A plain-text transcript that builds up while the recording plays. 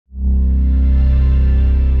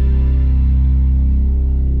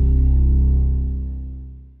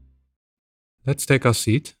Let's take our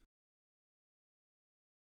seat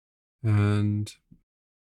and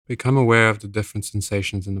become aware of the different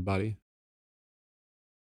sensations in the body.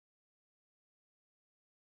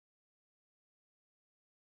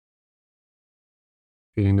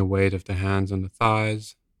 Feeling the weight of the hands on the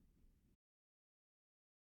thighs,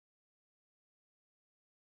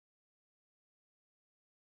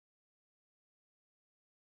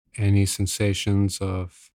 any sensations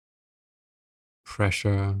of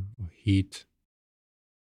pressure or heat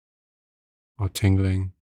or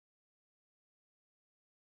tingling.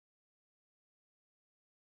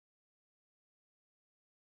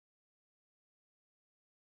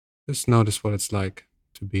 Just notice what it's like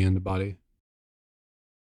to be in the body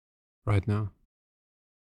right now.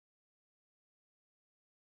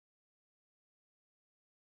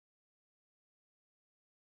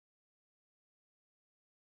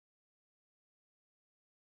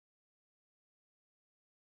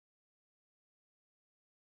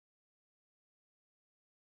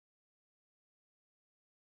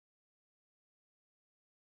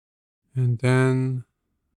 And then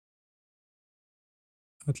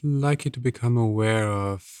I'd like you to become aware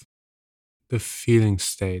of the feeling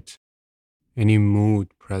state, any mood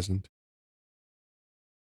present.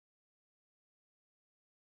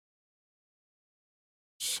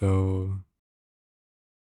 So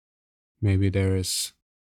maybe there is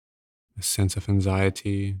a sense of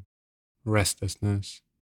anxiety, restlessness,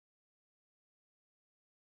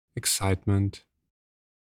 excitement,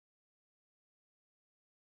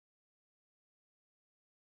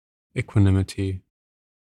 equanimity.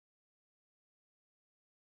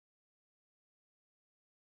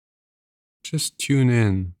 Just tune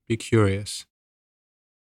in, be curious,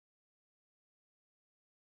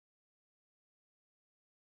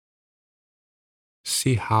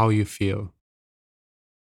 see how you feel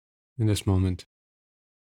in this moment.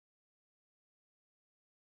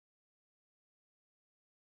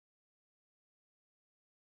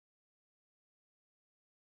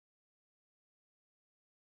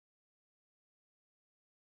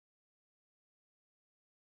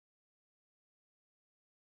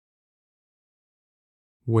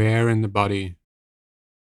 Where in the body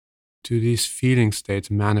do these feeling states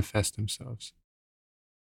manifest themselves?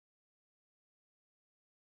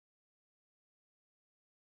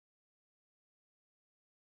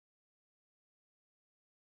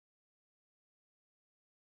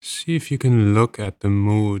 See if you can look at the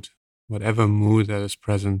mood, whatever mood that is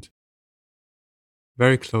present,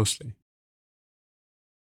 very closely.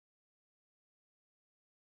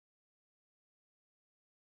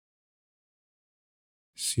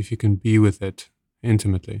 See if you can be with it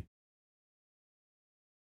intimately.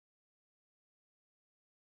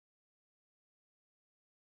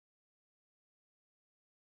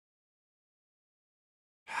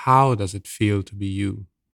 How does it feel to be you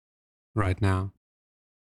right now?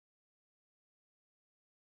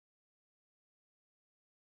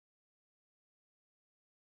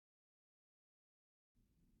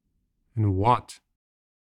 And what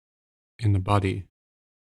in the body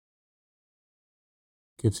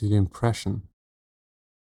gives you the impression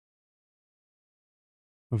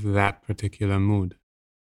of that particular mood?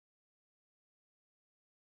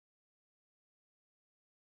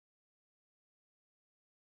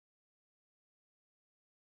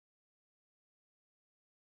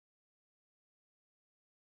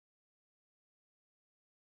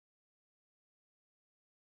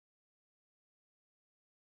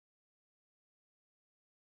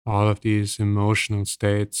 All of these emotional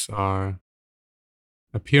states are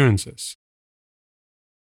appearances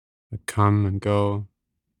that come and go,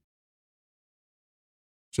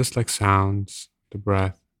 just like sounds, the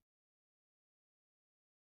breath.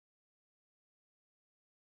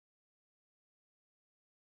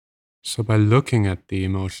 So, by looking at the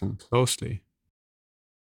emotion closely,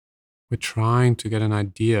 we're trying to get an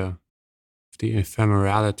idea of the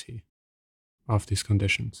ephemerality of these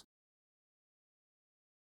conditions.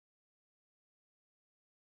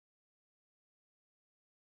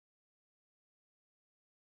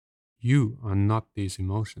 You are not these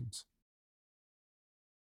emotions.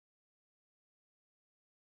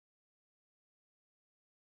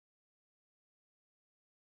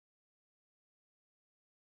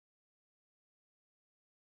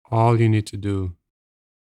 All you need to do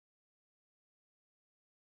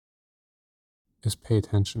is pay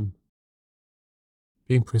attention,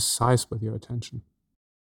 being precise with your attention.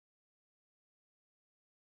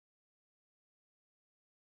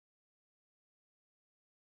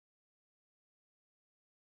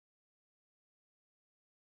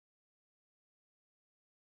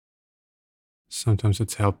 Sometimes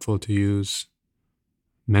it's helpful to use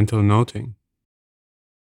mental noting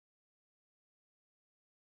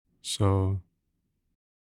So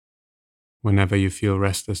whenever you feel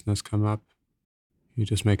restlessness come up, you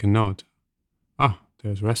just make a note. Ah,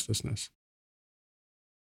 there's restlessness.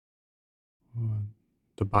 Or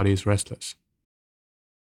the body is restless.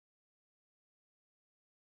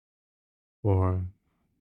 Or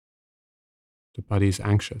the body is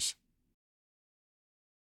anxious.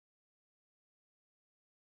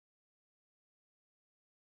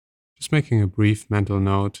 Just making a brief mental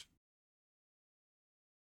note.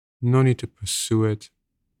 No need to pursue it.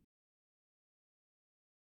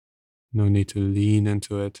 No need to lean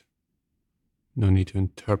into it. No need to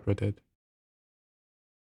interpret it.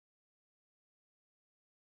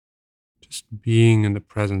 Just being in the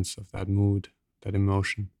presence of that mood, that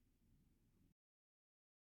emotion.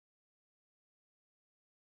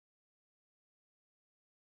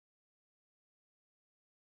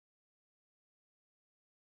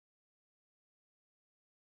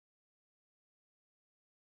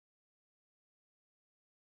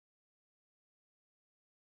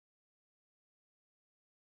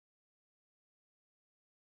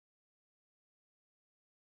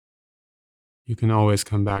 You can always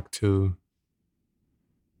come back to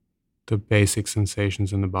the basic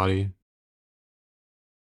sensations in the body,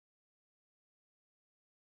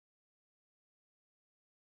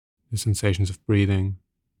 the sensations of breathing.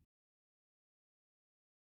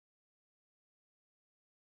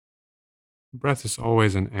 The breath is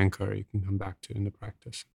always an anchor you can come back to in the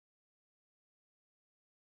practice.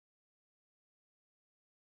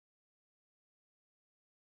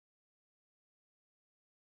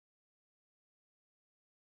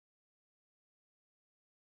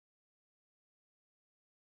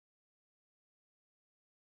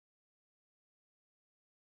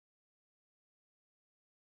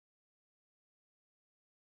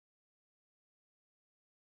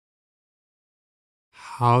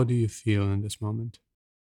 How do you feel in this moment?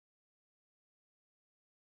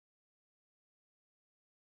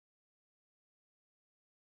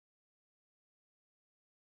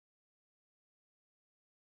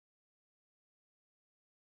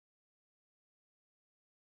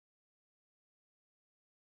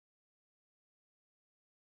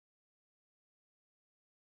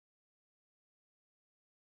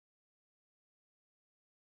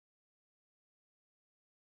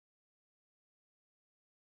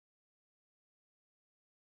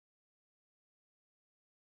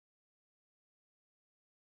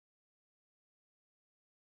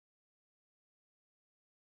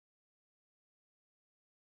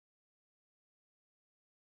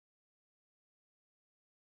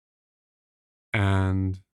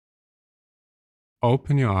 And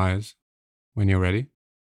open your eyes when you're ready.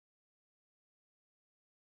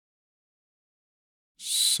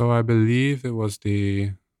 So I believe it was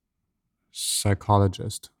the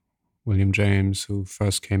psychologist, William James, who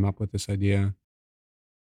first came up with this idea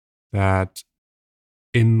that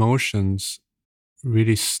emotions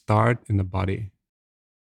really start in the body.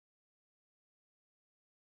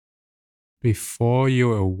 Before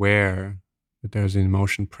you're aware that there's an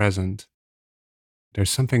emotion present, there's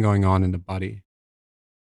something going on in the body.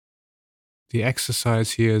 The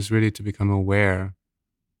exercise here is really to become aware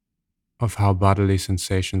of how bodily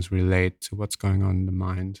sensations relate to what's going on in the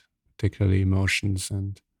mind, particularly emotions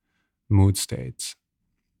and mood states.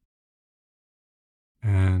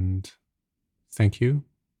 And thank you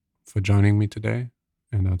for joining me today,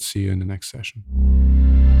 and I'll see you in the next session.